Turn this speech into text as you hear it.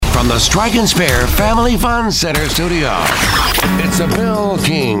from the Strike and Spare Family Fun Center studio, it's the Bill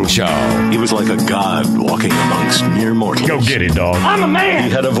King Show. He was like a god walking amongst mere mortals. Go get it, dog. I'm a man.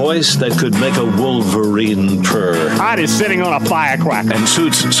 He had a voice that could make a wolverine purr. Heart is sitting on a firecracker. And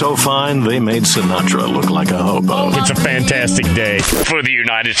suits so fine, they made Sinatra look like a hobo. It's a fantastic day for the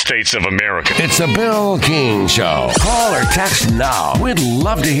United States of America. It's the Bill King Show. Call or text now. We'd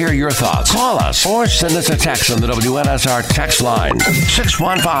love to hear your thoughts. Call us or send us a text on the WNSR text line.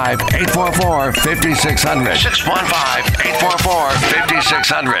 615-844-5600.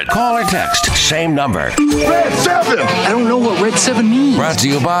 615-844-5600. Call or text. Same number. Red 7! I don't know what Red 7 means. Brought to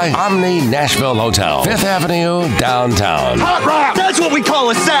you by Omni Nashville Hotel, 5th Avenue, downtown. Hot rock! That's what we call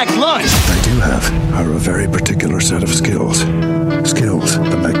a sack lunch. I do have are a very particular set of skills. Skills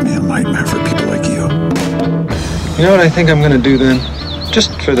that make me a nightmare for people like you. You know what I think I'm going to do then?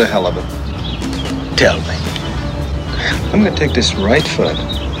 Just for the hell of it. Tell me. I'm going to take this right foot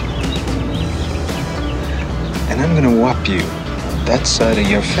and I'm going to whop you that side of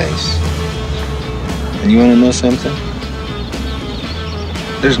your face. And you want to know something?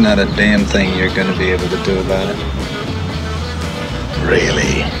 There's not a damn thing you're going to be able to do about it.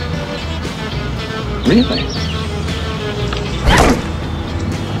 Really? Really?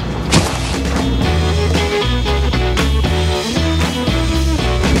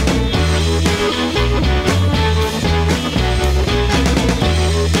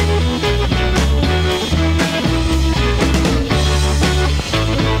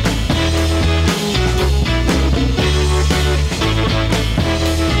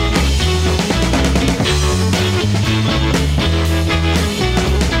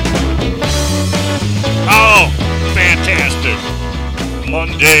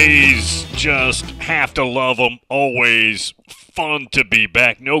 Mondays, just have to love them. Always fun to be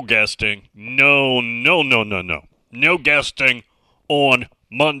back. No guesting. No. No guesting on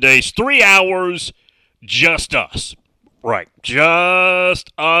Mondays. 3 hours, just us. Right.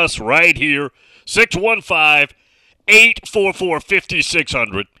 Just us right here.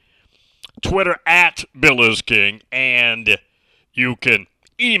 615-844-5600. Twitter at Bill is King. And you can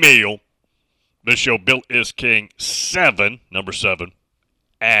email the show, BillIsKing7, number 7,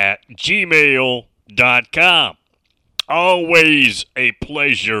 at gmail.com. Always a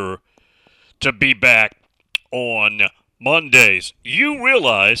pleasure to be back on Mondays. You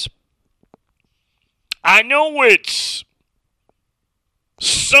realize, I know it's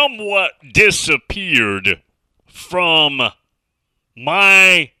somewhat disappeared from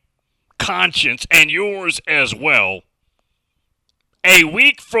my conscience and yours as well. A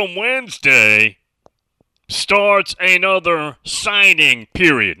week from Wednesday starts another signing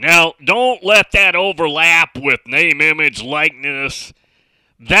period. Now, don't let that overlap with name, image, likeness.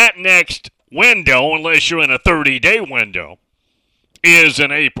 That next window, unless you're in a 30-day window, is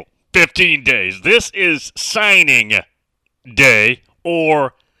in April. 15 days. This is signing day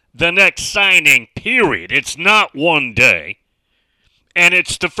or the next signing period. It's not one day. And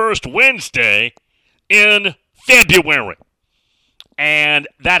it's the first Wednesday in February. And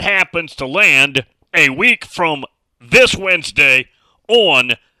that happens to land a week from this Wednesday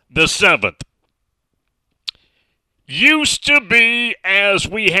on the 7th. Used to be, as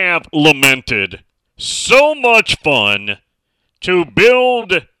we have lamented, so much fun to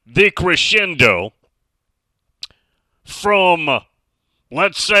build the crescendo from,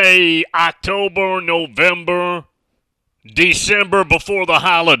 let's say, October, November, December before the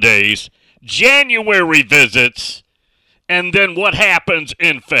holidays, January visits, and then what happens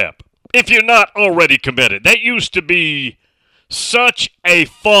in Feb. If you're not already committed. That used to be such a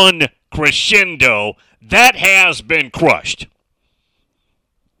fun crescendo that has been crushed.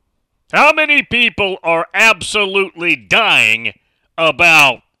 How many people are absolutely dying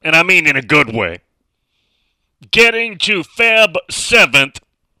about, and I mean in a good way, getting to Feb 7th,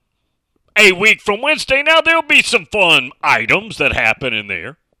 a week from Wednesday? Now, there'll be some fun items that happen in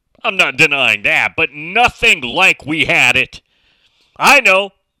there. I'm not denying that, but nothing like we had it. I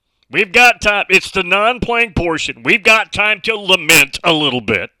know. We've got time. It's the non-playing portion. We've got time to lament a little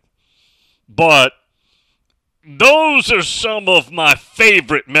bit. But those are some of my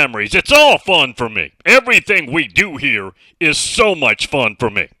favorite memories. It's all fun for me. Everything we do here is so much fun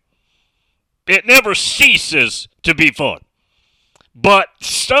for me. It never ceases to be fun. But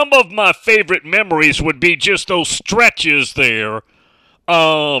some of my favorite memories would be just those stretches there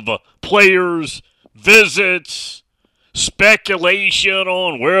of players, visits, speculation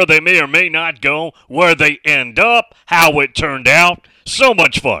on where they may or may not go, where they end up, how it turned out. So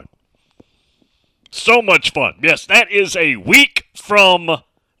much fun. So much fun. Yes, that is a week from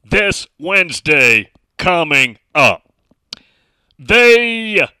this Wednesday coming up.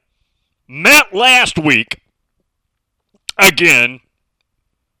 They met last week. Again,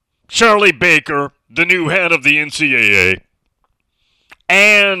 Charlie Baker, the new head of the NCAA,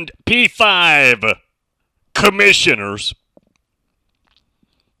 and P5 commissioners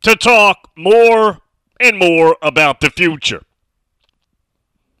to talk more and more about the future.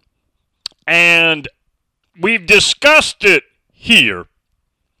 And we've discussed it here.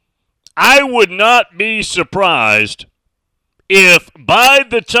 I would not be surprised if by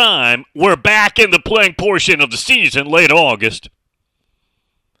the time we're back in the playing portion of the season, late August,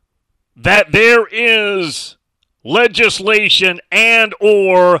 that there is legislation and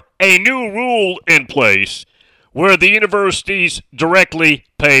or a new rule in place where the universities directly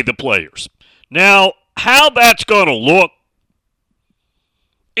pay the players. Now, how that's going to look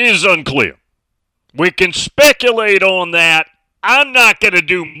is unclear. We can speculate on that. I'm not going to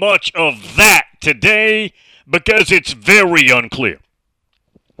do much of that today because it's very unclear.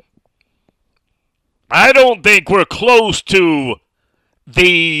 I don't think we're close to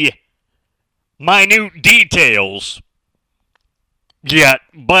the minute details yet,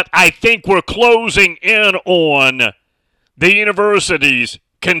 but I think we're closing in on the universities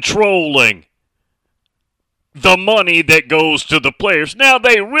controlling the money that goes to the players. Now,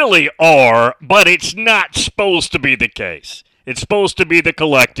 they really are, but it's not supposed to be the case. It's supposed to be the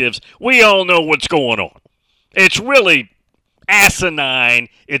collectives. We all know what's going on. It's really asinine.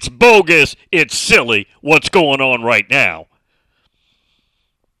 It's bogus. It's silly what's going on right now.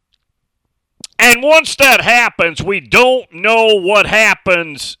 And once that happens, we don't know what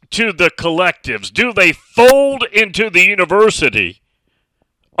happens to the collectives. Do they fold into the university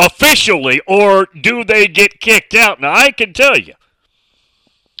officially, or do they get kicked out? Now, I can tell you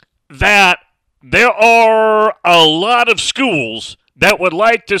that there are a lot of schools that would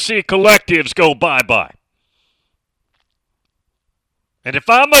like to see collectives go bye-bye. And if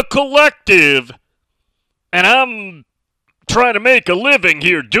I'm a collective and I'm trying to make a living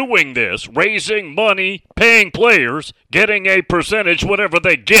here doing this, raising money, paying players, getting a percentage, whatever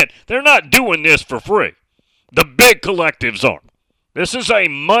they get, they're not doing this for free. The big collectives aren't. This is a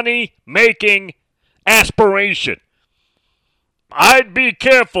money-making aspiration. I'd be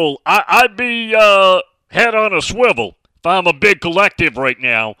careful. I'd be head on a swivel if I'm a big collective right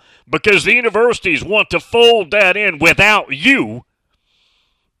now, because the universities want to fold that in without you,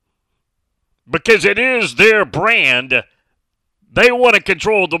 because it is their brand. They want to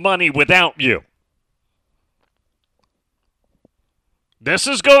control the money without you. This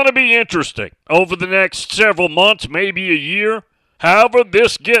is going to be interesting over the next several months, maybe a year. However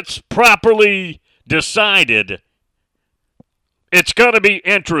this gets properly decided, it's going to be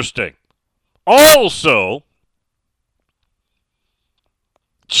interesting. Also,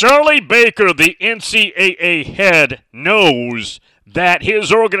 Charlie Baker, the NCAA head, knows that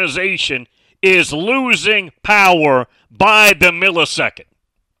his organization is losing power by the millisecond.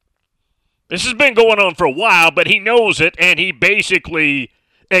 This has been going on for a while, but he knows it, and he basically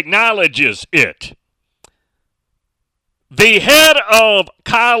acknowledges it. The head of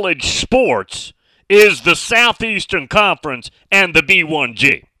college sports is the Southeastern Conference and the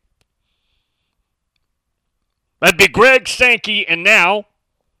B1G. That'd be Greg Sankey and now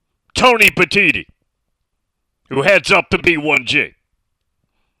Tony Petitti, who heads up the B1G.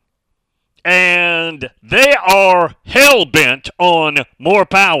 And they are hell-bent on more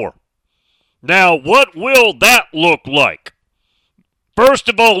power. Now, what will that look like? First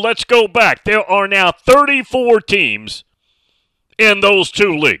of all, let's go back. There are now 34 teams in those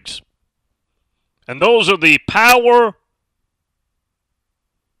two leagues. And those are the power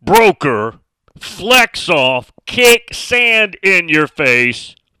broker, flex off, kick sand in your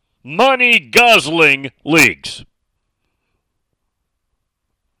face, money guzzling leagues.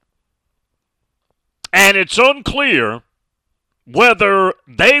 And it's unclear whether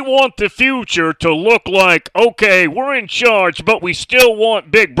they want the future to look like, okay, we're in charge, but we still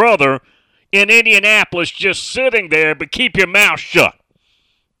want Big Brother in Indianapolis just sitting there, but keep your mouth shut.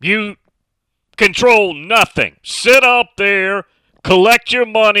 You control nothing. Sit up there, collect your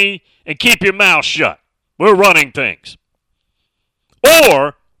money, and keep your mouth shut. We're running things.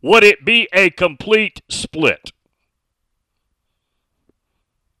 Or would it be a complete split?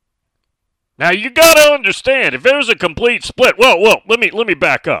 Now, you got to understand, if there's a complete split, well, let me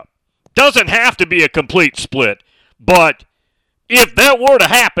back up. Doesn't have to be a complete split, but if that were to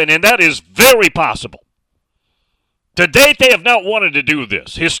happen, and that is very possible. To date, they have not wanted to do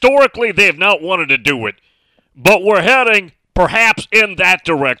this. Historically, they have not wanted to do it, but we're heading perhaps in that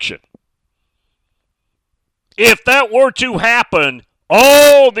direction. If that were to happen,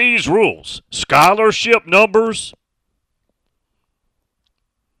 all these rules, scholarship numbers,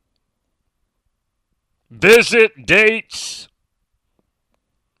 visit dates,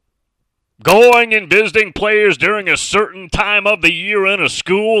 going and visiting players during a certain time of the year in a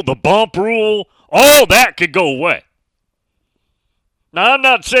school, the bump rule, all that could go away. Now, I'm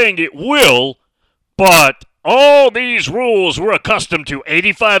not saying it will, but all these rules we're accustomed to,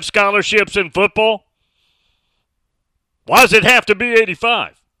 85 scholarships in football. Why does it have to be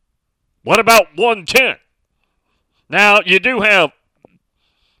 85? What about 110? Now, you do have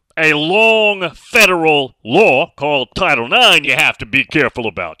a long federal law called Title IX you have to be careful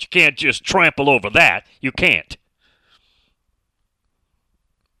about. You can't just trample over that. You can't.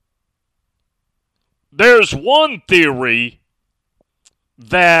 There's one theory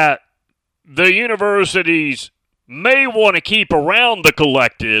that the universities may want to keep around the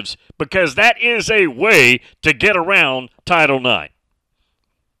collectives because that is a way to get around Title IX.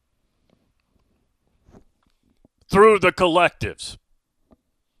 Through the collectives.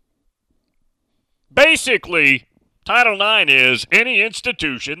 Basically, Title IX is any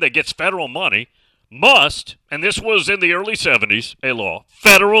institution that gets federal money must, and this was in the early 70s, a law,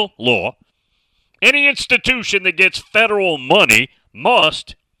 federal law, any institution that gets federal money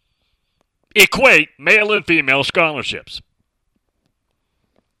must equate male and female scholarships.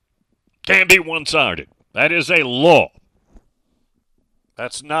 Can't be one-sided. That is a law.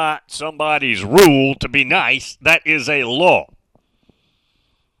 That's not somebody's rule to be nice. That is a law.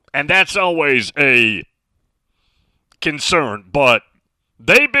 And that's always a concern. But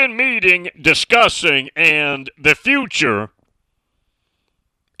they've been meeting, discussing, and the future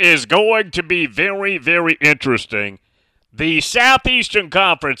is going to be very, very interesting. The Southeastern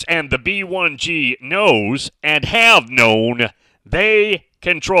Conference and the B1G knows and have known they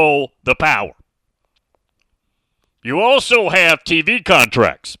control the power. You also have TV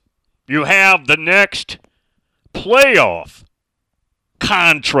contracts. You have the next playoff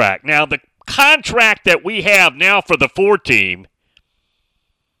contract. Now, the contract that we have now for the 4-team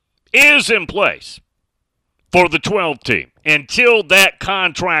is in place for the 12-team until that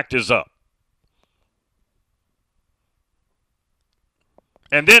contract is up.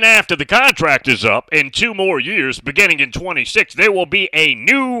 And then after the contract is up, in 2 more years, beginning in 26, there will be a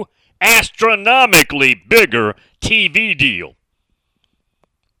new astronomically bigger TV deal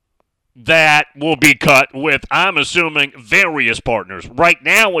that will be cut with, I'm assuming, various partners. Right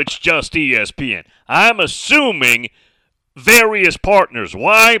now, it's just ESPN. I'm assuming various partners.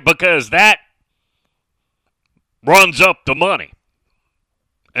 Why? Because that runs up the money.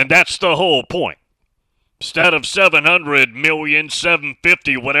 And that's the whole point. Instead of 700 million,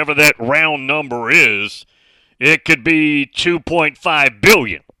 750, whatever that round number is, it could be 2.5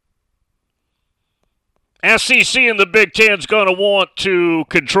 billion. SEC and the Big Ten's going to want to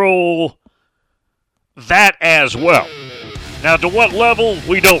control that as well. Now, to what level,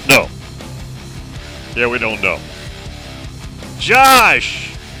 we don't know. Yeah, we don't know.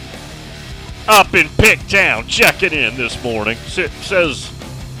 Josh, up in Picktown, checking in this morning, says,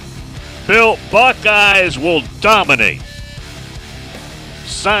 Bill, Buckeyes will dominate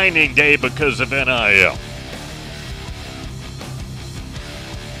signing day because of NIL.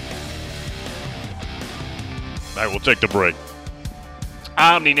 All right, we'll take the break.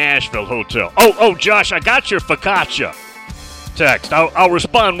 Omni Nashville Hotel. Oh, Josh, I got your focaccia text. I'll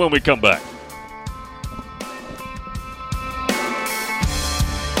respond when we come back.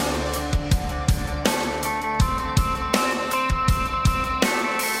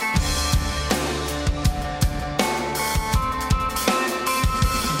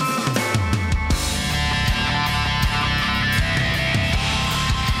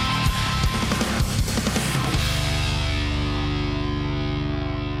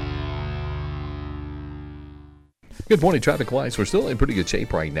 Good morning, traffic lights. We're still in pretty good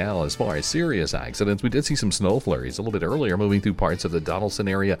shape right now as far as serious accidents. We did see some snow flurries a little bit earlier moving through parts of the Donaldson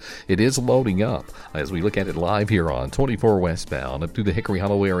area. It is loading up as we look at it live here on 24 westbound up through the Hickory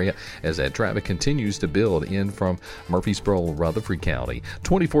Hollow area as that traffic continues to build in from Murfreesboro, Rutherford County.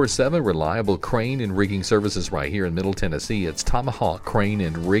 24/7 reliable crane and rigging services right here in Middle Tennessee. It's Tomahawk Crane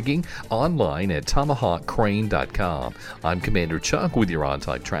and Rigging online at tomahawkcrane.com. I'm Commander Chuck with your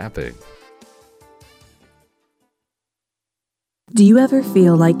on-time traffic. Do you ever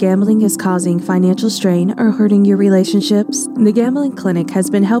feel like gambling is causing financial strain or hurting your relationships? The Gambling Clinic has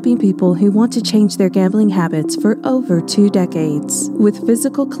been helping people who want to change their gambling habits for over 2 decades. With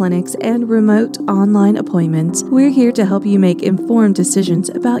physical clinics and remote online appointments, we're here to help you make informed decisions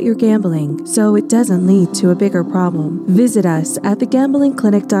about your gambling so it doesn't lead to a bigger problem. Visit us at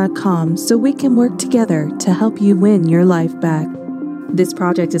thegamblingclinic.com so we can work together to help you win your life back. This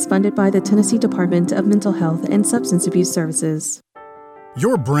project is funded by the Tennessee Department of Mental Health and Substance Abuse Services.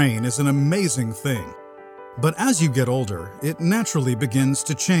 Your brain is an amazing thing. But as you get older, it naturally begins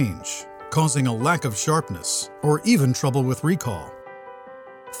to change, causing a lack of sharpness or even trouble with recall.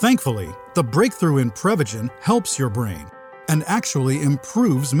 Thankfully, the breakthrough in Prevagen helps your brain and actually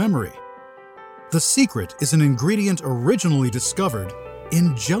improves memory. The secret is an ingredient originally discovered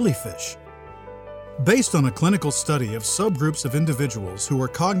in jellyfish. Based on a clinical study of subgroups of individuals who are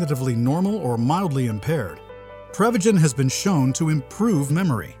cognitively normal or mildly impaired, Prevagen has been shown to improve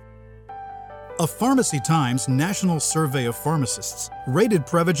memory. A Pharmacy Times national survey of pharmacists rated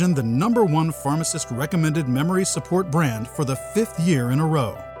Prevagen the #1 pharmacist-recommended memory support brand for the 5th year in a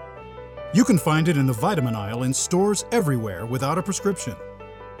row. You can find it in the vitamin aisle in stores everywhere without a prescription.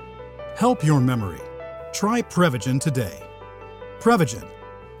 Help your memory. Try Prevagen today. Prevagen.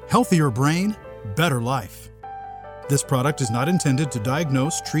 Healthier brain, better life. This product is not intended to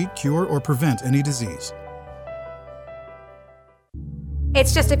diagnose, treat, cure, or prevent any disease.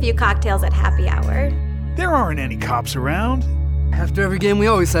 It's just a few cocktails at happy hour. There aren't any cops around. After every game, we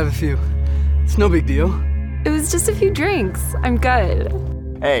always have a few. It's no big deal. It was just a few drinks. I'm good.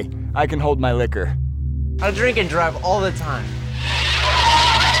 Hey, I can hold my liquor. I drink and drive all the time.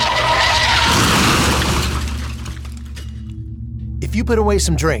 If you put away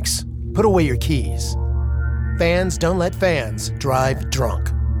some drinks, put away your keys. Fans don't let fans drive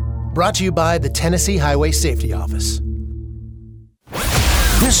drunk. Brought to you by the Tennessee Highway Safety Office.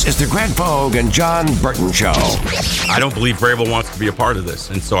 This is the Greg Vogue and John Burton Show. I don't believe Vrabel wants to be a part of this,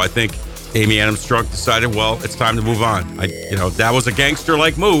 and so I think Amy Adams Strunk decided, well, it's time to move on. That was a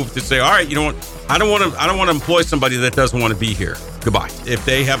gangster-like move to say, all right, you know what? I don't want to employ somebody that doesn't want to be here. Goodbye. If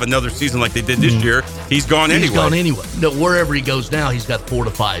they have another season like they did this year, he's gone anyway. He's gone anyway. No, wherever he goes now, he's got 4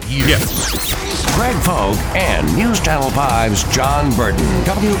 to 5 years. Yes. Greg Vogue and News Channel 5's John Burton,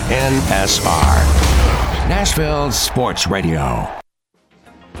 WNSR, Nashville Sports Radio.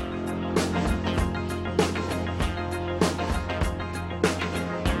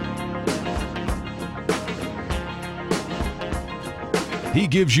 He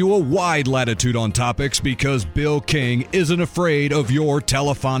gives you a wide latitude on topics because Bill King isn't afraid of your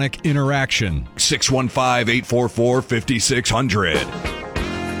telephonic interaction.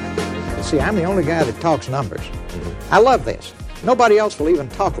 615-844-5600. See, I'm the only guy that talks numbers. I love this. Nobody else will even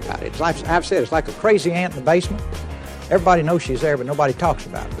talk about it. I've said it's like a crazy ant in the basement. Everybody knows she's there, but nobody talks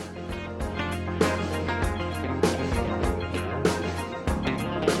about it.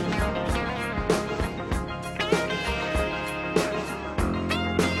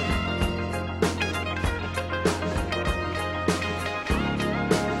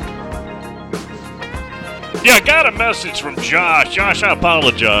 Yeah, I got a message from Josh. Josh, I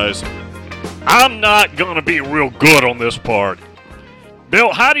apologize. I'm not going to be real good on this part.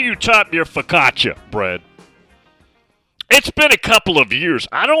 Bill, how do you top your focaccia bread? It's been a couple of years.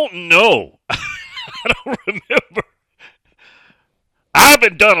 I don't know. I don't remember. I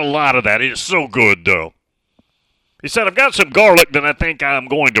haven't done a lot of that. It's so good, though. He said, I've got some garlic that I think I'm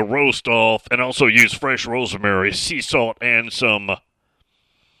going to roast off and also use fresh rosemary, sea salt, and some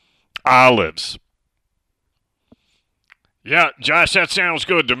olives. Yeah, Josh, that sounds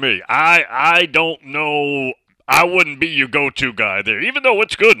good to me. I don't know. I wouldn't be your go-to guy there, even though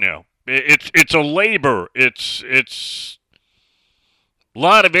it's good now. It's a labor. It's a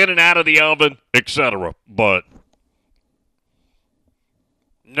lot of in and out of the oven, etc. But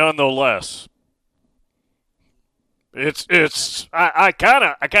nonetheless, I kind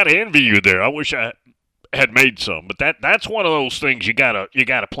of envy you there. I wish I had made some, but that's one of those things you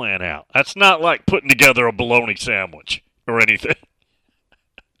gotta plan out. That's not like putting together a bologna sandwich or anything.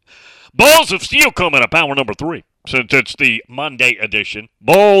 Balls of Steel coming up, hour number 3, since it's the Monday edition.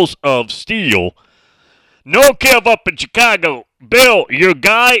 Balls of Steel. No Kev up in Chicago. Bill, your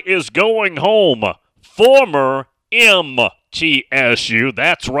guy is going home. Former MTSU,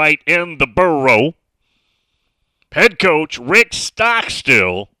 that's right, in the borough. Head coach Rick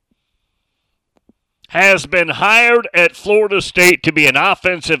Stockstill has been hired at Florida State to be an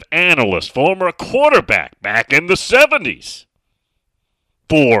offensive analyst, former quarterback back in the 70s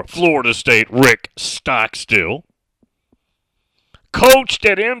for Florida State, Rick Stockstill. Coached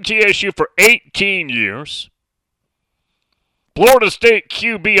at MTSU for 18 years. Florida State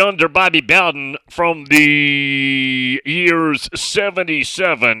QB under Bobby Bowden from the years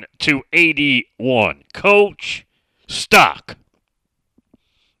 77 to 81. Coach Stock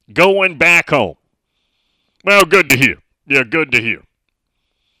going back home. Well, good to hear. Yeah, good to hear.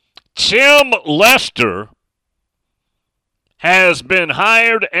 Tim Lester has been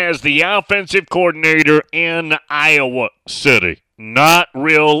hired as the offensive coordinator in Iowa City. Not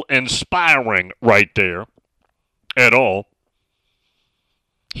real inspiring right there at all.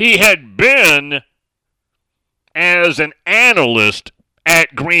 He had been as an analyst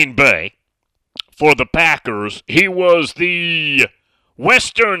at Green Bay for the Packers. He was the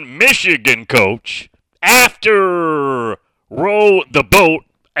Western Michigan coach after row the boat,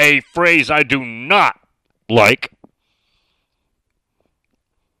 a phrase I do not like.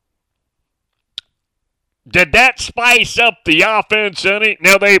 Did that spice up the offense any?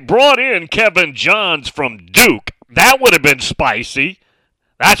 Now, they brought in Kevin Johns from Duke. That would have been spicy.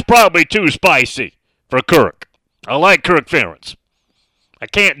 That's probably too spicy for Kirk. I like Kirk Ferentz. I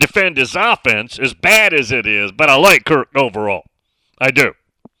can't defend his offense as bad as it is, but I like Kirk overall. I do.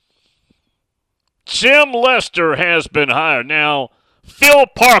 Tim Lester has been hired. Now, Phil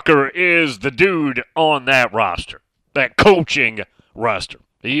Parker is the dude on that roster, that coaching roster.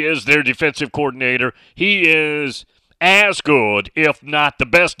 He is their defensive coordinator. He is as good, if not the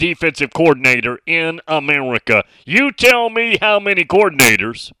best defensive coordinator in America. You tell me how many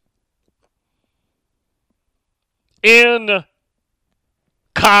coordinators in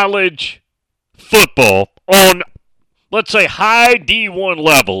college football on, let's say, high D1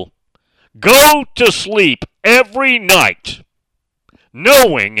 level go to sleep every night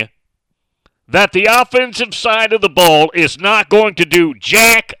knowing that the offensive side of the ball is not going to do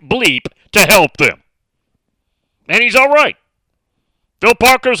jack bleep to help them. And he's all right. Phil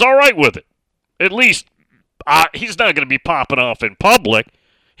Parker's all right with it. At least he's not going to be popping off in public.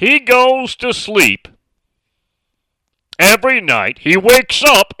 He goes to sleep every night. He wakes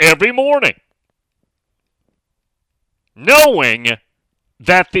up every morning knowing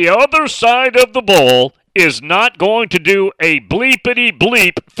that the other side of the ball is not going to do a bleepity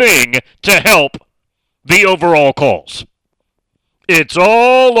bleep thing to help the overall calls. It's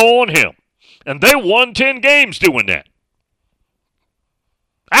all on him. And they won 10 games doing that.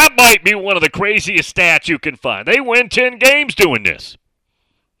 That might be one of the craziest stats you can find. They win 10 games doing this.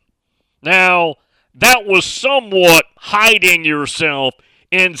 Now, that was somewhat hiding yourself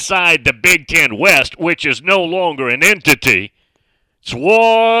inside the Big Ten West, which is no longer an entity. It's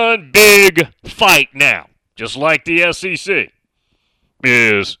one big fight now, just like the SEC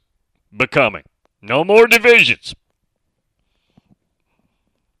is becoming. No more divisions.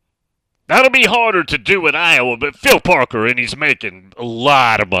 That'll be harder to do in Iowa, but Phil Parker, and he's making a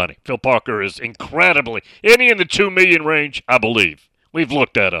lot of money. Phil Parker is incredibly, any in the $2 million range, I believe. We've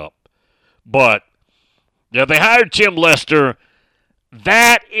looked that up. But, yeah, they hired Tim Lester.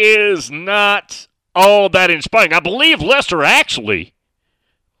 That is not all that inspiring. I believe Lester actually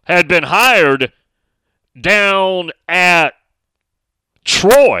had been hired down at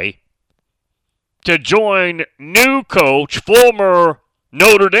Troy to join new coach, former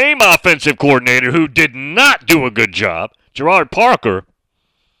Notre Dame offensive coordinator who did not do a good job, Gerard Parker.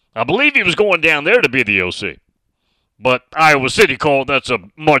 I believe he was going down there to be the OC. But Iowa City called, that's a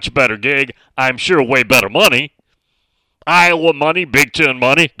much better gig. I'm sure way better money. Iowa money, Big Ten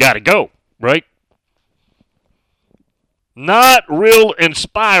money, got to go, right? Not real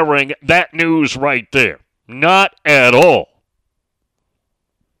inspiring, that news right there. Not at all.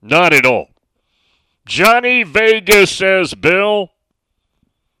 Not at all. Johnny Vegas says, Bill,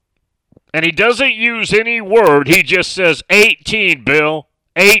 and he doesn't use any word. He just says 18, Bill.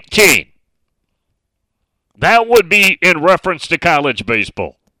 18. That would be in reference to college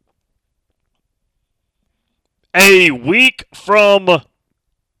baseball. A week from...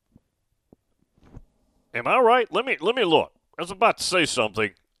 Am I right? Let me look. I was about to say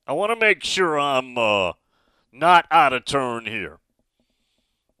something. I want to make sure I'm not out of turn here.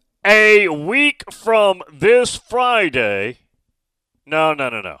 A week from this Friday... No.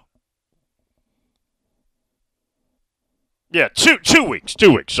 Yeah, two weeks,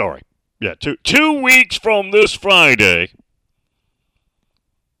 sorry. Yeah, 2 weeks from this Friday,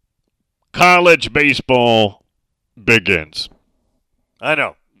 college baseball begins. I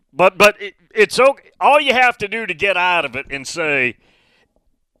know. But it's okay. All you have to do to get out of it and say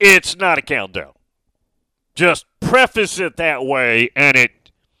it's not a countdown. Just preface it that way, and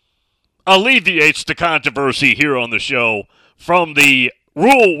it alleviates the controversy here on the show from the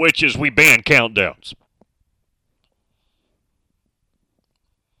rule, which is we ban countdowns.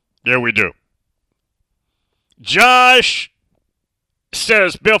 Yeah, we do. Josh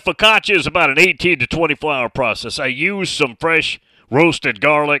says Bill focaccia is about an 18 to 24-hour process. I used some fresh roasted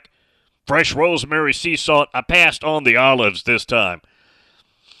garlic, fresh rosemary, sea salt. I passed on the olives this time.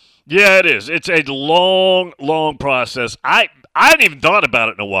 Yeah, it is. It's a long, long process. I hadn't even thought about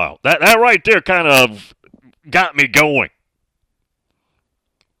it in a while. That right there kind of got me going.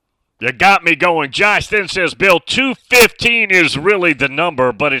 You got me going. Josh then says, Bill, 215 is really the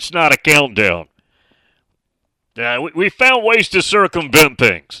number, but it's not a countdown. Yeah, we found ways to circumvent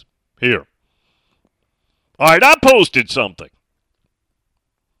things here All right, I posted something.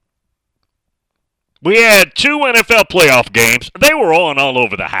 We had 2 NFL playoff games. They were on all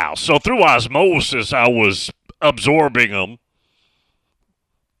over the house. So through osmosis, I was absorbing them.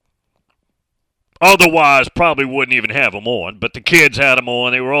 Otherwise, probably wouldn't even have them on. But the kids had them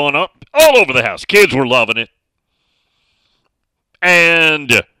on. They were on up all over the house. Kids were loving it.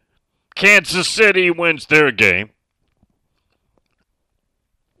 And Kansas City wins their game.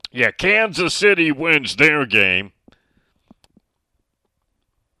 Yeah, Kansas City wins their game.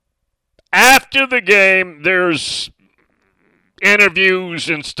 After the game, there's interviews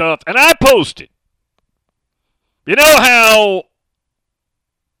and stuff, and I posted. You know how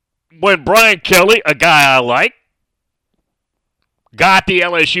when Brian Kelly, a guy I like, got the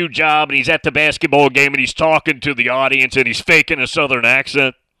LSU job and he's at the basketball game and he's talking to the audience and he's faking a southern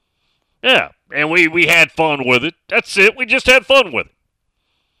accent? Yeah, and we had fun with it. That's it. We just had fun with it.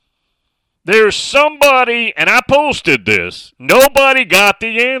 There's somebody, and I posted this, nobody got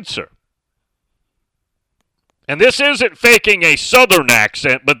the answer. And this isn't faking a southern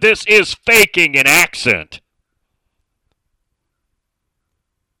accent, but this is faking an accent.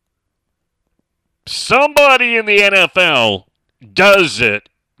 Somebody in the NFL does it,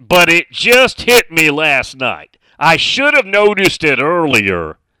 but it just hit me last night. I should have noticed it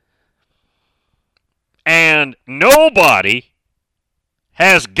earlier. And nobody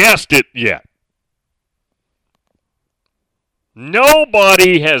has guessed it yet.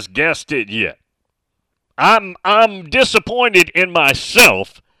 Nobody has guessed it yet. I'm disappointed in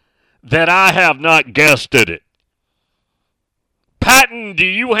myself that I have not guessed at it. Patton, do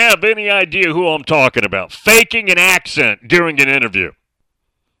you have any idea who I'm talking about? Faking an accent during an interview.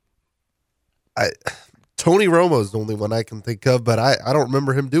 Tony Romo's the only one I can think of, but I don't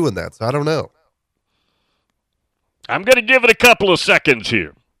remember him doing that, so I don't know. I'm going to give it a couple of seconds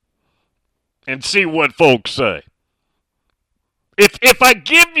here and see what folks say. If I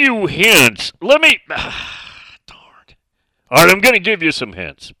give you hints, let me... darn. All right, I'm going to give you some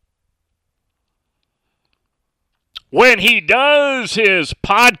hints. When he does his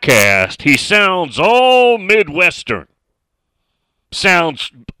podcast, he sounds all Midwestern.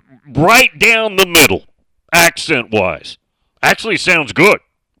 Sounds right down the middle, accent-wise. Actually sounds good.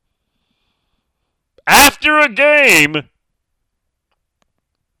 After a game,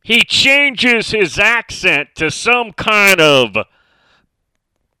 he changes his accent to some kind of,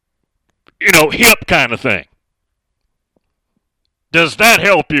 hip kind of thing. Does that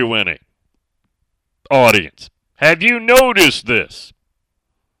help you any, audience? Have you noticed this?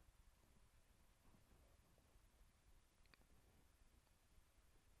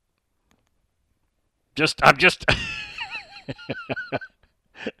 I'm just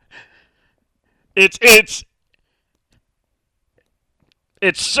It's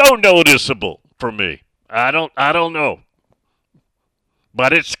so noticeable for me. I don't know.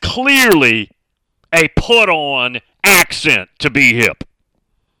 But it's clearly a put-on accent to be hip.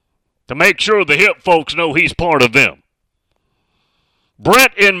 To make sure the hip folks know he's part of them.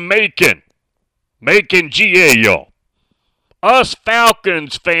 Brent in Macon, GA, y'all. Us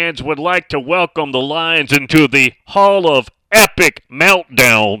Falcons fans would like to welcome the Lions into the Hall of Epic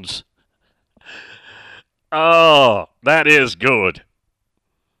Meltdowns. Oh, that is good.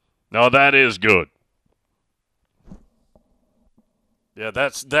 No, that is good. Yeah,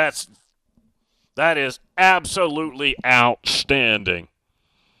 that is absolutely outstanding.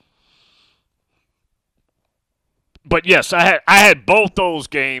 But yes, I had both those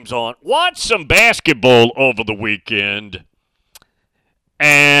games on. Watched some basketball over the weekend.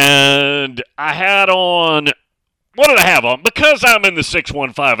 And I had on, what did I have on? Because I'm in the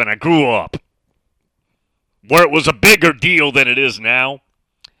 615 and I grew up where it was a bigger deal than it is now.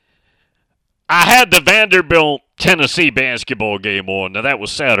 I had the Vanderbilt-Tennessee basketball game on. Now, that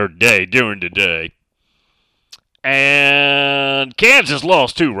was Saturday during the day. And Kansas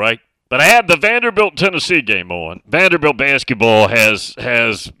lost too, right? But I had the Vanderbilt-Tennessee game on. Vanderbilt basketball has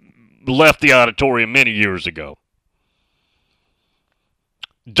left the auditorium many years ago.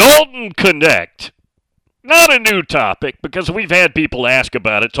 Dalton Connect, not a new topic because we've had people ask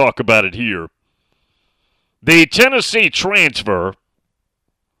about it, talk about it here. The Tennessee transferred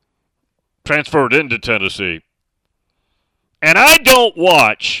into Tennessee. And I don't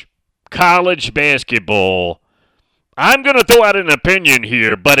watch college basketball. I'm going to throw out an opinion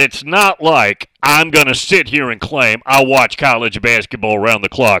here, but it's not like I'm going to sit here and claim I watch college basketball around the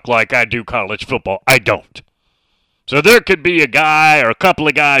clock like I do college football. I don't. So there could be a guy or a couple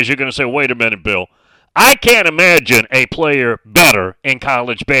of guys you're going to say, wait a minute, Bill. I can't imagine a player better in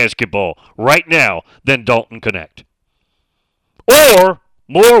college basketball right now than Dalton Connect. Or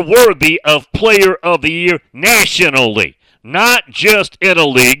more worthy of Player of the Year nationally. Not just in a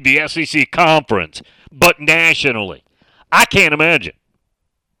league, the SEC Conference, but nationally. I can't imagine.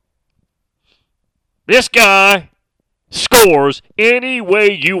 This guy scores any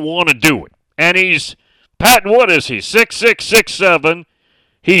way you want to do it. And he's, Patton, what is he, 6'6", 6'7".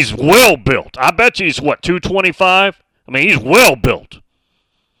 He's well built. I bet you he's, 225? I mean, he's well built.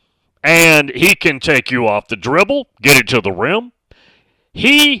 And he can take you off the dribble, get it to the rim.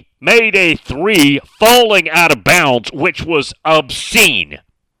 He made a three falling out of bounds, which was obscene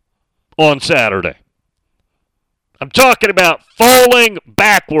on Saturday. I'm talking about falling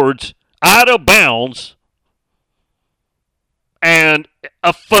backwards out of bounds and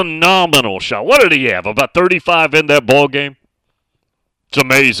a phenomenal shot. What did he have, about 35 in that ball game? It's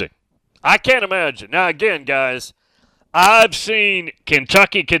amazing. I can't imagine. Now, again, guys, I've seen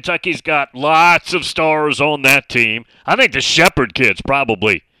Kentucky. Kentucky's got lots of stars on that team. I think the Shepherd kid's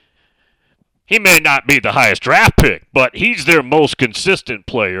probably, he may not be the highest draft pick, but he's their most consistent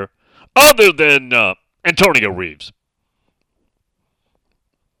player other than Antonio Reeves.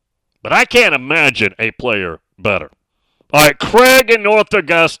 But I can't imagine a player better. All right, Craig in North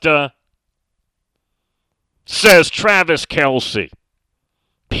Augusta says Travis Kelce.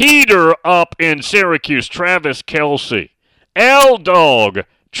 Peter up in Syracuse, Travis Kelce. L-Dog,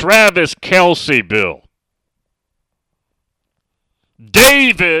 Travis Kelce, Bill.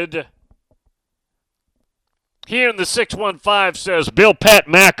 David here in the 615 says Bill Pat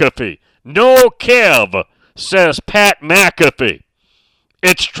McAfee. No Kev says Pat McAfee.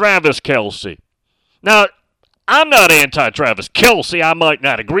 It's Travis Kelce. Now, I'm not anti-Travis Kelce. I might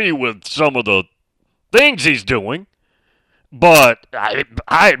not agree with some of the things he's doing. But I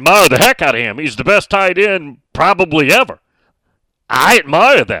admire the heck out of him. He's the best tight end probably ever. I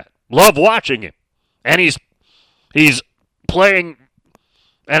admire that. Love watching him. And he's playing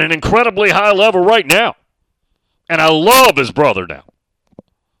at an incredibly high level right now. And I love his brother now.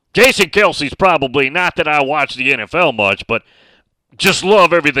 Jason Kelce's probably, not that I watch the NFL much, but just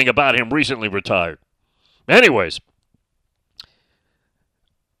love everything about him, recently retired. Anyways,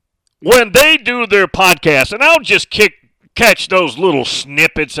 when they do their podcast, and I'll just catch those little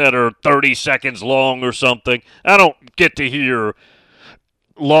snippets that are 30 seconds long or something. I don't get to hear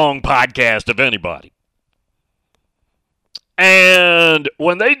long podcast of anybody. And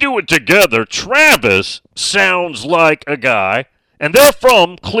when they do it together, Travis sounds like a guy, and they're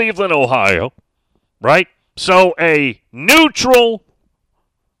from Cleveland, Ohio, right? So a neutral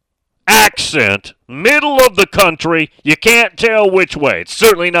accent, middle of the country, you can't tell which way. It's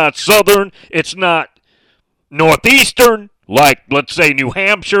certainly not southern. It's not northeastern, like, let's say, New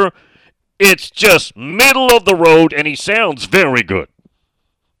Hampshire. It's just middle of the road, and he sounds very good.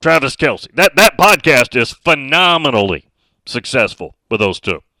 Travis Kelce. That podcast is phenomenally successful with those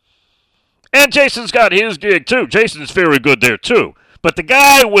two. And Jason's got his gig, too. Jason's very good there, too. But the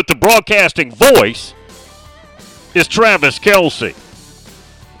guy with the broadcasting voice is Travis Kelce.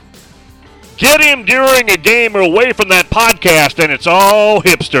 Get him during a game or away from that podcast, and it's all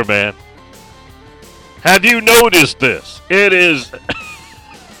hipster, man. Have you noticed this? It is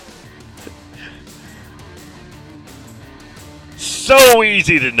so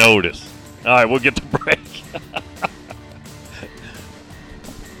easy to notice. All right, we'll get the break.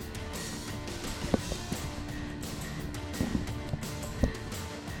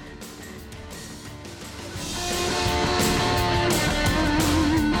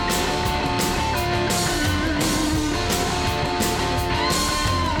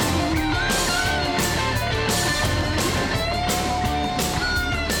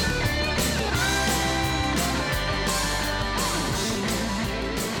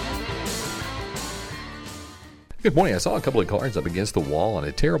 Good morning. I saw a couple of cars up against the wall on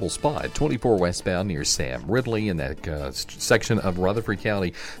a terrible spot. 24 westbound near Sam Ridley in that section of Rutherford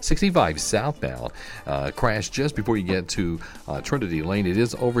County. 65 southbound. Crashed just before you get to Trinity Lane. It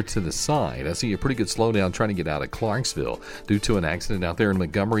is over to the side. I see a pretty good slowdown trying to get out of Clarksville due to an accident out there in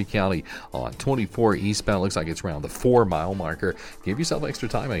Montgomery County on 24 eastbound. Looks like it's around the 4-mile marker. Give yourself extra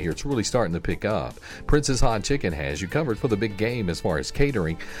time out here. It's really starting to pick up. Prince's Hot Chicken has you covered for the big game as far as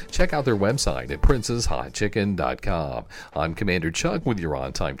catering. Check out their website at princeshotchicken.com. I'm Commander Chuck with your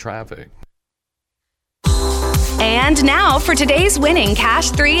on-time traffic. And now for today's winning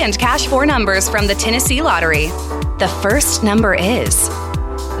Cash 3 and Cash 4 numbers from the Tennessee Lottery. The first number is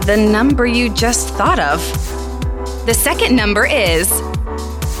the number you just thought of. The second number is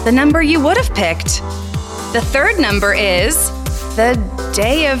the number you would have picked. The third number is the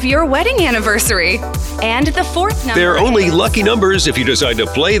day of your wedding anniversary. And the fourth number They're only is lucky numbers if you decide to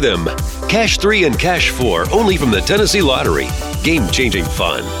play them. Cash 3 and Cash 4, only from the Tennessee Lottery. Game-changing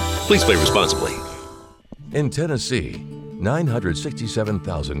fun. Please play responsibly. In Tennessee,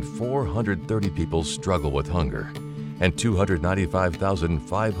 967,430 people struggle with hunger, and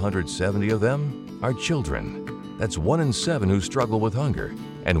 295,570 of them are children. That's 1 in 7 who struggle with hunger,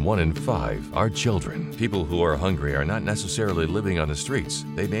 and 1 in 5 are children. People who are hungry are not necessarily living on the streets.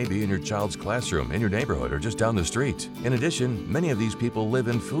 They may be in your child's classroom, in your neighborhood, or just down the street. In addition, many of these people live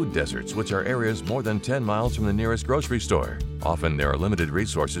in food deserts, which are areas more than 10 miles from the nearest grocery store. Often there are limited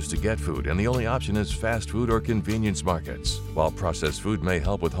resources to get food, and the only option is fast food or convenience markets. While processed food may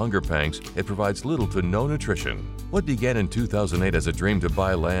help with hunger pangs, it provides little to no nutrition. What began in 2008 as a dream to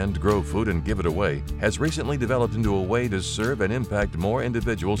buy land, grow food, and give it away has recently developed into a way to serve and impact more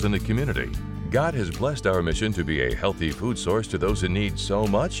individuals in the community. God has blessed our mission to be a healthy food source to those in need so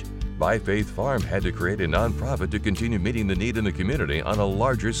much, By Faith Farm had to create a nonprofit to continue meeting the need in the community on a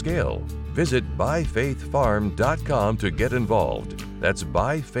larger scale. Visit ByFaithFarm.com to get involved. That's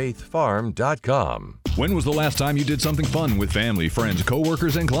ByFaithFarm.com. When was the last time you did something fun with family, friends,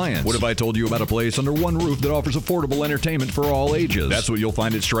 coworkers, and clients? What if I told you about a place under one roof that offers affordable entertainment for all ages? That's what you'll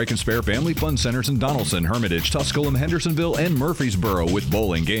find at Strike and Spare Family Fun Centers in Donaldson, Hermitage, Tusculum, Hendersonville, and Murfreesboro, with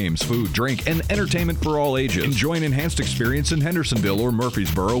bowling, games, food, drink, and entertainment for all ages. Enjoy an enhanced experience in Hendersonville or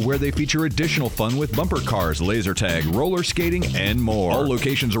Murfreesboro, where they feature additional fun with bumper cars, laser tag, roller skating, and more. All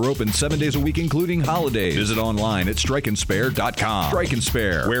locations are open 7 days a week, including holidays. Visit online at strikeandspare.com. Strike and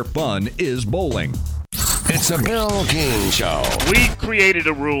Spare, where fun is bowling. It's a Bill King Show. We created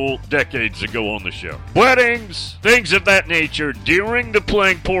a rule decades ago on the show. Weddings, things of that nature, during the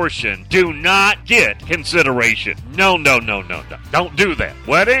playing portion, do not get consideration. No. Don't do that.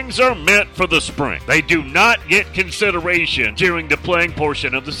 Weddings are meant for the spring. They do not get consideration during the playing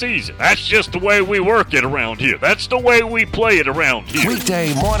portion of the season. That's just the way we work it around here. That's the way we play it around here.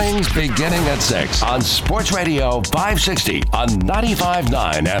 Weekday mornings beginning at 6 on Sports Radio 560 on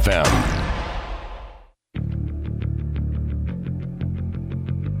 95.9 FM.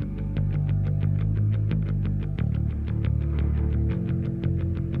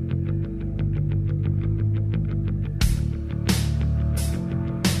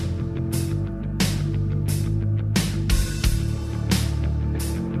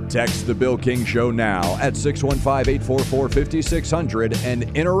 Text The Bill King Show now at 615-844-5600 and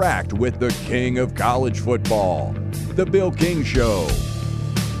interact with the king of college football, The Bill King Show.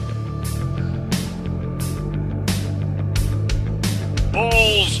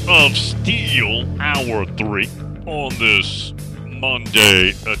 Balls of Steel, Hour 3 on this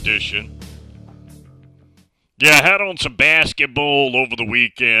Monday edition. Yeah, I had on some basketball over the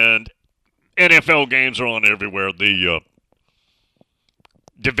weekend. NFL games are on everywhere. The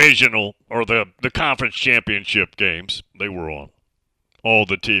divisional or the conference championship games, they were on all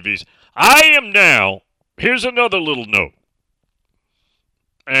the TVs. I am now, here's another little note,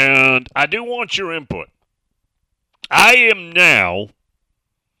 and I do want your input. I am now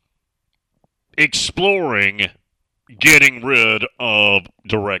exploring getting rid of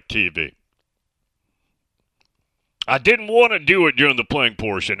DirecTV. I didn't want to do it during the playing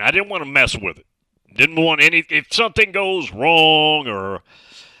portion. I didn't want to mess with it. Didn't want any, if something goes wrong or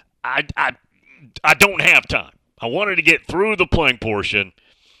I don't have time. I wanted to get through the playing portion.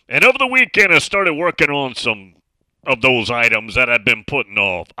 And over the weekend, I started working on some of those items that I've been putting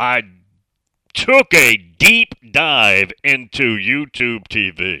off. I took a deep dive into YouTube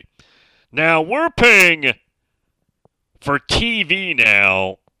TV. Now, we're paying for TV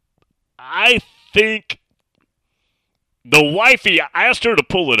now. I think the wifey, I asked her to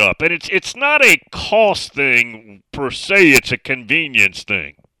pull it up, and it's not a cost thing per se, it's a convenience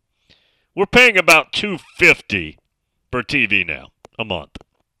thing. We're paying about $250 for TV now a month.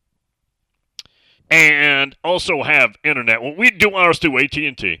 And also have internet. Well, we do ours through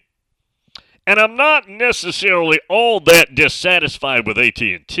AT&T. And I'm not necessarily all that dissatisfied with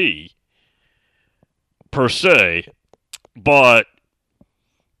AT&T per se, but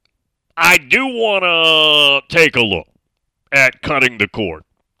I do want to take a look at cutting the cord.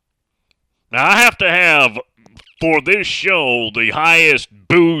 Now, I have to have, for this show, the highest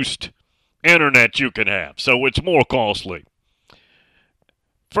boost internet you can have, so it's more costly.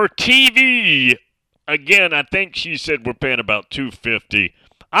 For TV, again, I think she said we're paying about $250.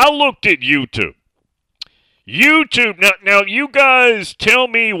 I looked at YouTube. Now you guys tell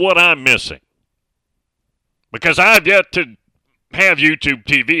me what I'm missing, because I've yet to have YouTube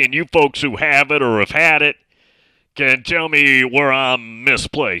TV, and you folks who have it or have had it can tell me where I'm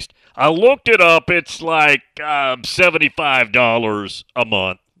misplaced. I looked it up. It's like $75 a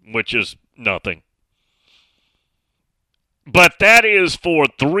month, which is nothing. But that is for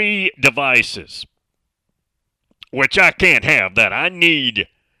 3 devices, which I can't have that. I need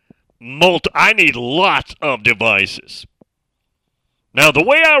lots of devices. Now, the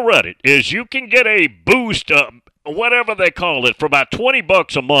way I read it is you can get a boost, whatever they call it, for about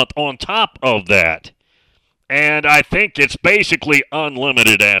 $20 a month on top of that. And I think it's basically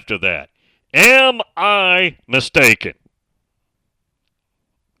unlimited after that. Am I mistaken?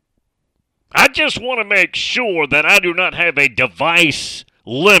 I just want to make sure that I do not have a device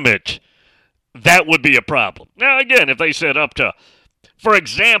limit. That would be a problem. Now, again, if they said up to, for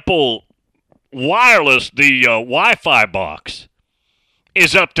example, wireless, the Wi-Fi box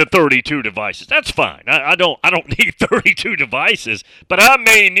is up to 32 devices. That's fine. I don't need 32 devices, but I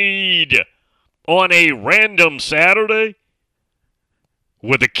may need on a random Saturday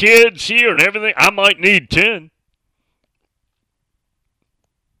with the kids here and everything, I might need 10.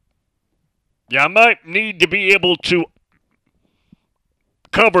 Yeah, I might need to be able to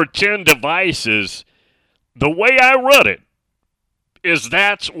cover 10 devices. The way I read it is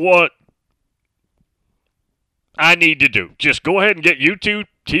that's what I need to do. Just go ahead and get YouTube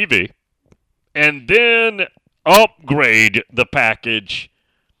TV and then upgrade the package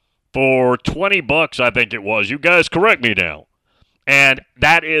for $20, I think it was. You guys correct me now. And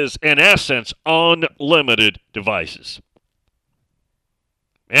that is, in essence, unlimited devices.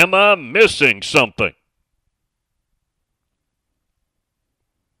 Am I missing something?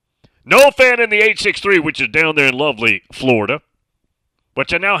 No fan in the 863, which is down there in lovely Florida,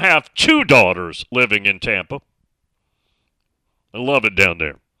 which I now have 2 daughters living in Tampa. I love it down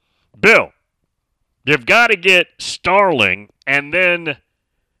there. Bill, you've got to get Starling and then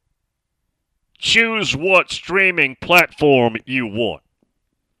choose what streaming platform you want.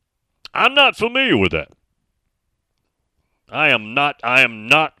 I'm not familiar with that. I am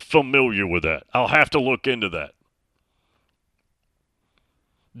not familiar with that. I'll have to look into that.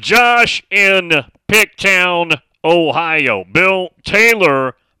 Josh in Picktown, Ohio. Bill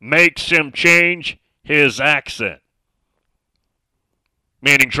Taylor makes him change his accent.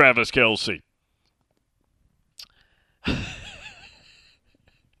 Meaning Travis Kelce.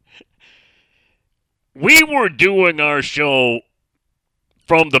 We were doing our show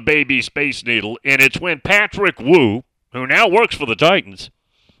from the baby Space Needle, and it's when Patrick Wu, who now works for the Titans,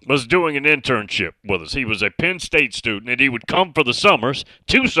 was doing an internship with us. He was a Penn State student, and he would come for the summers,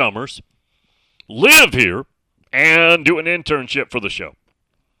 2 summers, live here, and do an internship for the show.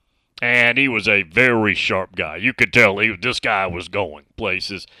 And he was a very sharp guy. You could tell this guy was going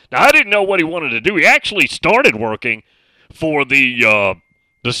places. Now, I didn't know what he wanted to do. He actually started working for the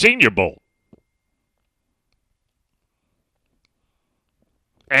Senior Bowl.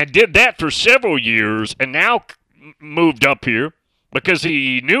 And did that for several years, and now moved up here because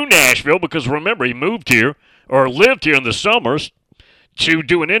he knew Nashville, because remember, he moved here or lived here in the summers to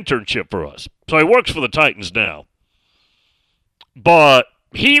do an internship for us. So he works for the Titans now. But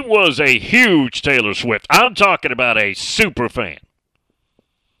he was a huge Taylor Swift. I'm talking about a super fan.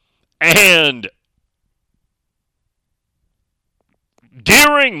 And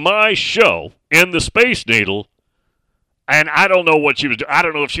during my show in the Space Needle, and I don't know what she was doing. I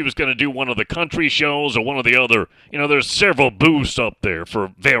don't know if she was going to do one of the country shows or one of the other. There's several booths up there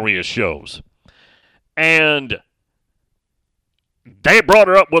for various shows. And they brought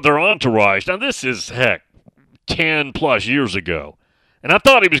her up with her entourage. Now, this is, 10-plus years ago. And I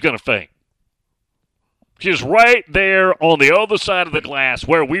thought he was going to faint. She was right there on the other side of the glass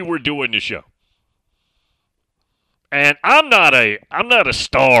where we were doing the show. And I'm not a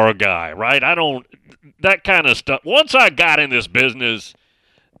star guy, right? I don't, that kind of stuff. Once I got in this business,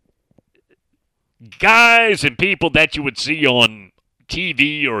 guys and people that you would see on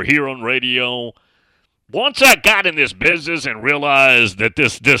TV or hear on radio, once I got in this business and realized that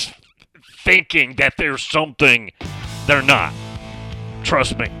this thinking that there's something, they're not.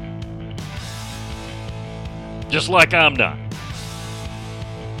 Trust me. Just like I'm not.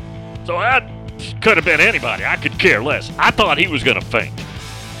 So that could have been anybody. I could care less. I thought he was going to faint.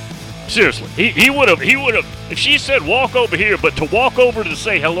 Seriously. He would have. If she said walk over here, but to walk over to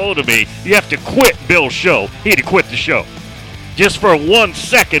say hello to me, you have to quit Bill's show. He'd have quit the show. Just for 1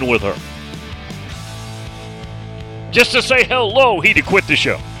 second with her. Just to say hello, he'd have quit the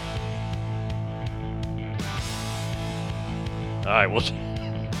show. All right, well,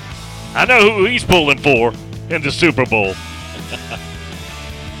 I know who he's pulling for in the Super Bowl.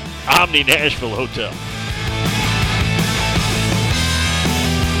 Omni Nashville Hotel.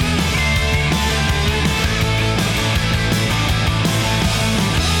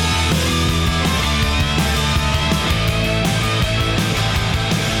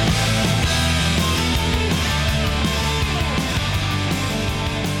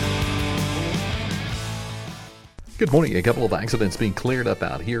 Good morning. A couple of accidents being cleared up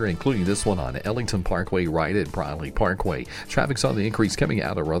out here, including this one on Ellington Parkway right at Briley Parkway. Traffic's on the increase coming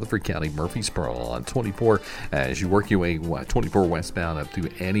out of Rutherford County, Murfreesboro on 24 as you work your way 24 westbound up to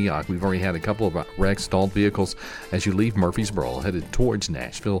Antioch. We've already had a couple of wrecks, stalled vehicles as you leave Murfreesboro headed towards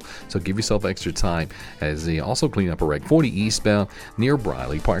Nashville, so give yourself extra time as they also clean up a wreck 40 eastbound near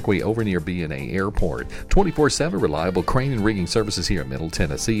Briley Parkway over near B&A Airport. 24/7 reliable crane and rigging services here in Middle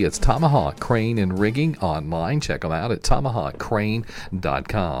Tennessee. It's Tomahawk Crane and Rigging online. Check them out at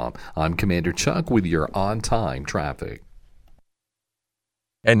tomahawkcrane.com. I'm Commander Chuck with your on-time traffic.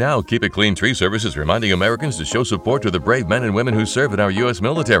 And now, Keep It Clean Tree Service is reminding Americans to show support to the brave men and women who serve in our U.S.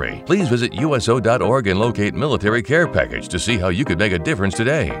 military. Please visit USO.org and locate Military Care Package to see how you could make a difference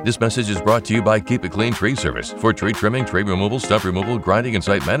today. This message is brought to you by Keep It Clean Tree Service. For tree trimming, tree removal, stump removal, grinding, and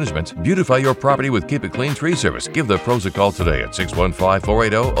site management, beautify your property with Keep It Clean Tree Service. Give the pros a call today at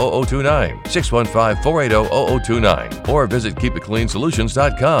 615-480-0029, 615-480-0029, or visit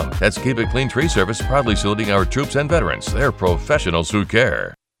KeepItCleanSolutions.com. That's Keep It Clean Tree Service, proudly saluting our troops and veterans. They're professionals who care.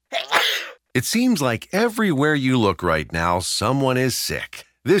 It seems like everywhere you look right now, someone is sick.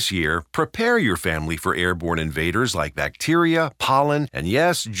 This year, prepare your family for airborne invaders like bacteria, pollen, and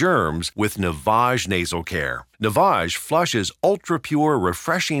yes, germs with Navage Nasal Care. Navage flushes ultra-pure,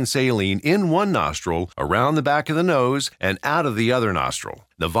 refreshing saline in one nostril, around the back of the nose, and out of the other nostril.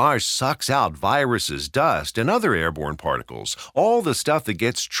 Navage sucks out viruses, dust, and other airborne particles, all the stuff that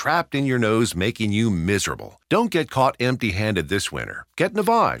gets trapped in your nose, making you miserable. Don't get caught empty-handed this winter. Get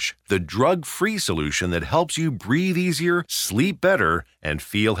Navage, the drug-free solution that helps you breathe easier, sleep better, and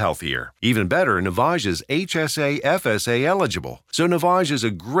feel healthier. Even better, Navage is HSA, FSA eligible, so Navage is a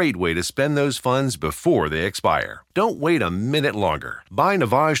great way to spend those funds before they expire. Don't wait a minute longer. Buy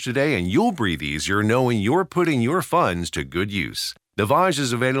Navage today and you'll breathe easier knowing you're putting your funds to good use. Navage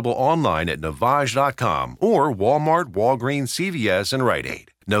is available online at Navage.com or Walmart, Walgreens, CVS, and Rite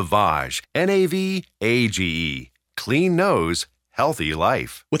Aid. Navage, N-A-V-A-G-E. Clean nose, healthy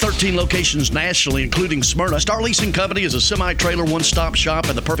life. With 13 locations nationally, including Smyrna, Star Leasing Company is a semi-trailer one-stop shop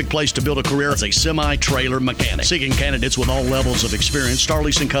and the perfect place to build a career as a semi-trailer mechanic. Seeking candidates with all levels of experience, Star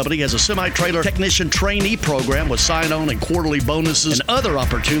Leasing Company has a semi-trailer technician trainee program with sign-on and quarterly bonuses and other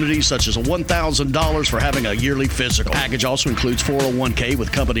opportunities such as $1,000 for having a yearly physical. Package also includes 401k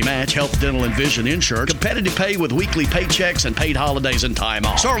with company match, health, dental, and vision insurance, competitive pay with weekly paychecks, and paid holidays and time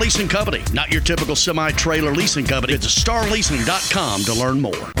off. Star Leasing Company, not your typical semi-trailer leasing company. It's starleasing.com to learn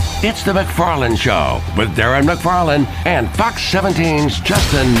more. It's the McFarland Show with Darren McFarland and Fox 17's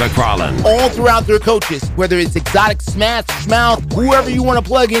Justin McFarland. All throughout their coaches, whether it's Exotic, Smash, Mouth, whoever you want to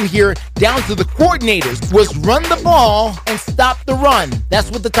plug in here, down to the coordinators, was run the ball and stop the run. That's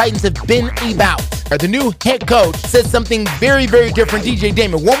what the Titans have been about. The new head coach said something very, very different. DJ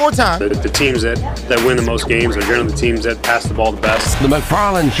Damon, one more time. The teams that win the most games are generally the teams that pass the ball the best. The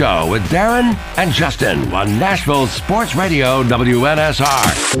McFarland Show with Darren and Justin on Nashville Sports Radio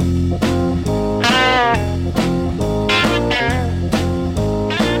WNSR.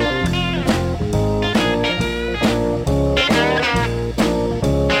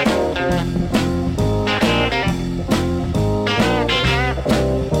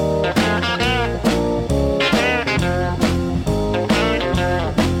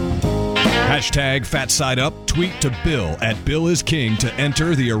 Hashtag Fat Side Up. Tweet to Bill at Bill is King to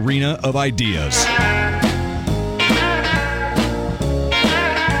enter the arena of ideas.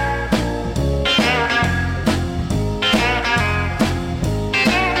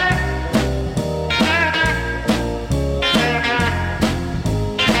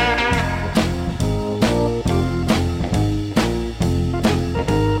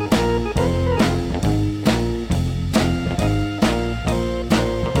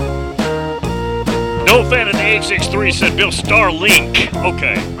 No fan in the 863 said, Bill, Starlink.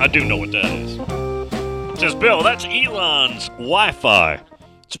 Okay, I do know what that is. Says, Bill, that's Elon's Wi-Fi.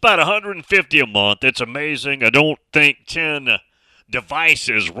 It's about $150 a month. It's amazing. I don't think 10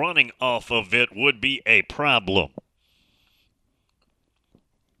 devices running off of it would be a problem.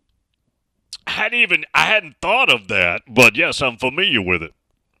 I hadn't thought of that, but yes, I'm familiar with it.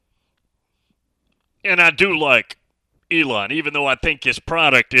 And I do like Elon, even though I think his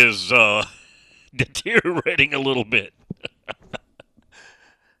product is deteriorating a little bit.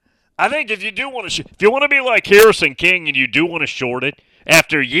 I think if you do want to, if you want to be like Harrison King and you do want to short it,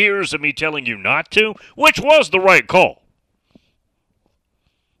 after years of me telling you not to, which was the right call,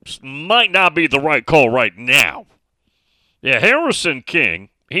 might not be the right call right now. Yeah, Harrison King,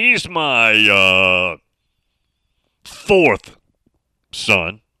 he's my fourth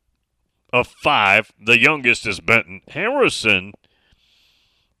son of 5. The youngest is Benton. Harrison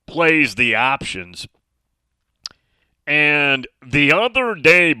plays the options. And the other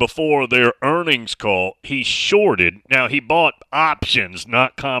day before their earnings call, he shorted. Now, he bought options,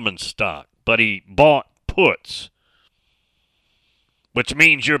 not common stock, but he bought puts, which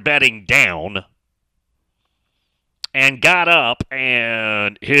means you're betting down, and got up,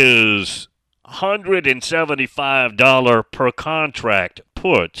 and his $175 per contract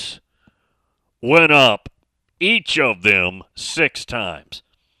puts went up, each of them 6 times.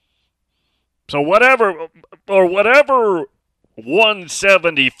 So whatever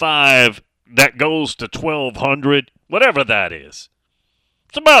 175 that goes to 1,200, whatever that is,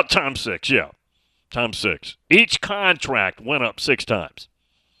 it's about times 6, yeah. Times 6. Each contract went up 6 times.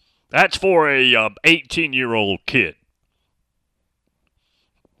 That's for a 18-year-old kid.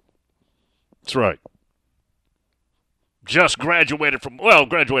 That's right. Just graduated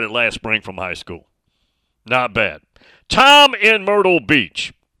last spring from high school. Not bad. Tom in Myrtle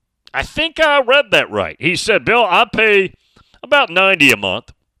Beach. I think I read that right. He said, Bill, I pay about $90 a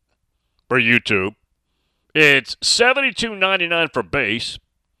month for YouTube. It's $72.99 for base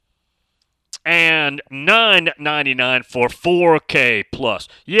and $9.99 for 4K plus.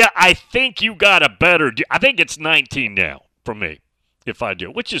 Yeah, I think you got a better deal. I think it's $19 now for me if I do,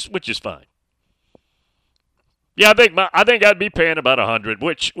 which is fine. Yeah, I think I'd be paying about $100,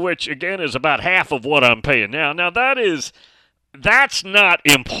 which again is about half of what I'm paying now. Now that's not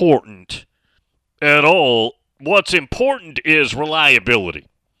important at all. What's important is reliability.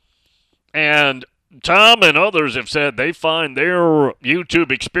 And Tom and others have said they find their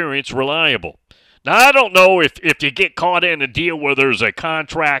YouTube experience reliable. Now, I don't know if you get caught in a deal where there's a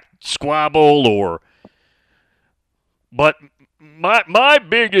contract squabble but my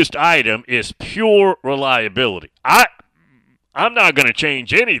biggest item is pure reliability. I'm not going to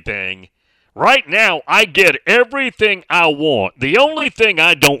change anything. Right now, I get everything I want. The only thing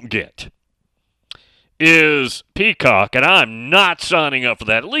I don't get is Peacock, and I'm not signing up for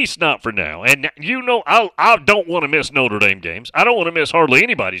that, at least not for now. And you know, I don't want to miss Notre Dame games. I don't want to miss hardly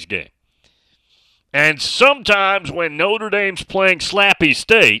anybody's game. And sometimes when Notre Dame's playing Slappy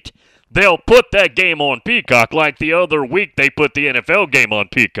State, they'll put that game on Peacock, like the other week they put the NFL game on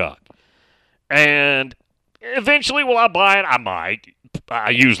Peacock. And eventually, will I buy it? I might. I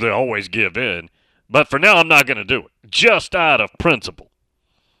usually always give in. But for now, I'm not going to do it, just out of principle.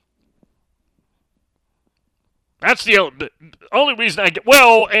 That's the only reason I get.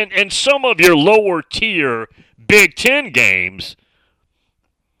 Well, and some of your lower tier Big Ten games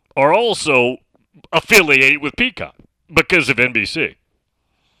are also affiliated with Peacock because of NBC.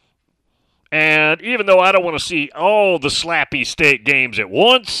 And even though I don't want to see all the Slappy State games at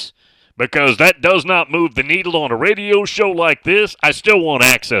once, because that does not move the needle on a radio show like this, I still want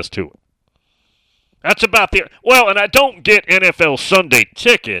access to it. That's about the... Well, and I don't get NFL Sunday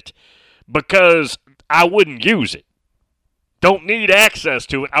Ticket because I wouldn't use it. Don't need access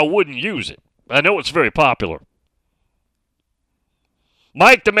to it. I wouldn't use it. I know it's very popular.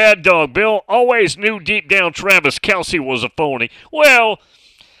 Mike the Mad Dog, Bill, always knew deep down Travis Kelce was a phony. Well,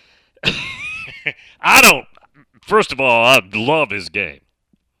 first of all, I love his game.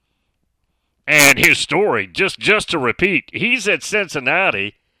 And his story, just to repeat, he's at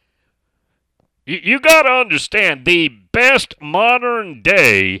Cincinnati. You got to understand, the best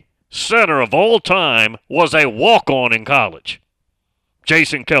modern-day center of all time was a walk-on in college,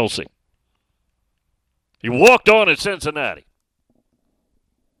 Jason Kelce. He walked on at Cincinnati.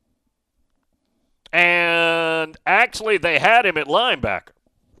 And actually, they had him at linebacker.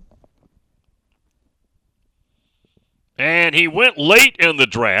 And he went late in the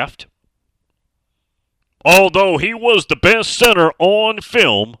draft. Although he was the best center on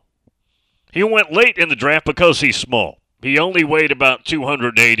film, he went late in the draft because he's small. He only weighed about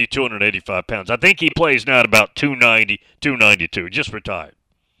 280, 285 pounds. I think he plays now at about 290, 292, just retired.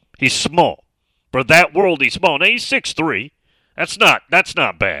 He's small. For that world, he's small. Now, he's 6'3". That's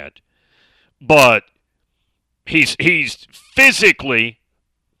not bad. But he's physically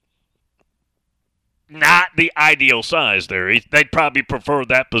not the ideal size there. They'd probably prefer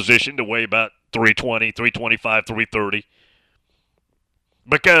that position to weigh about 320, 325, 330.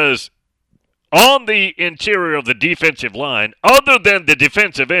 Because on the interior of the defensive line, other than the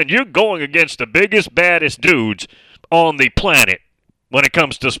defensive end, you're going against the biggest, baddest dudes on the planet when it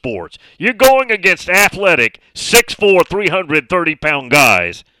comes to sports. You're going against athletic, 6'4", 330-pound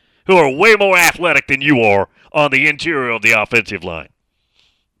guys who are way more athletic than you are on the interior of the offensive line.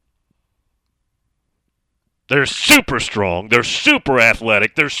 They're super strong, they're super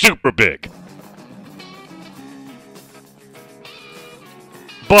athletic, they're super big.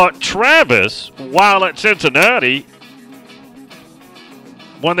 But Travis, while at Cincinnati,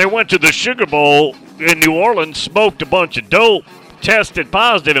 when they went to the Sugar Bowl, in New Orleans smoked a bunch of dope, tested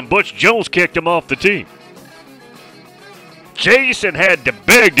positive, and Butch Jones kicked him off the team. Jason had to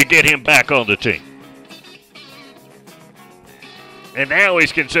beg to get him back on the team. And now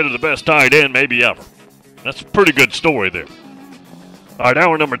he's considered the best tight end maybe ever. That's a pretty good story there. All right,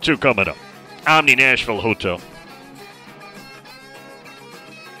 hour number 2 coming up. Omni Nashville Hotel.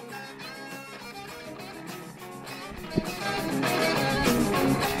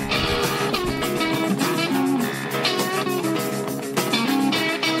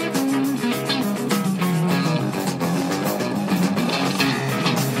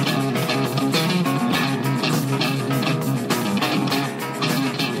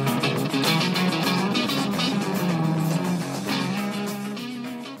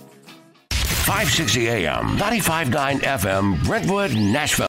 AM, 95.9 FM, Brentwood, Nashville.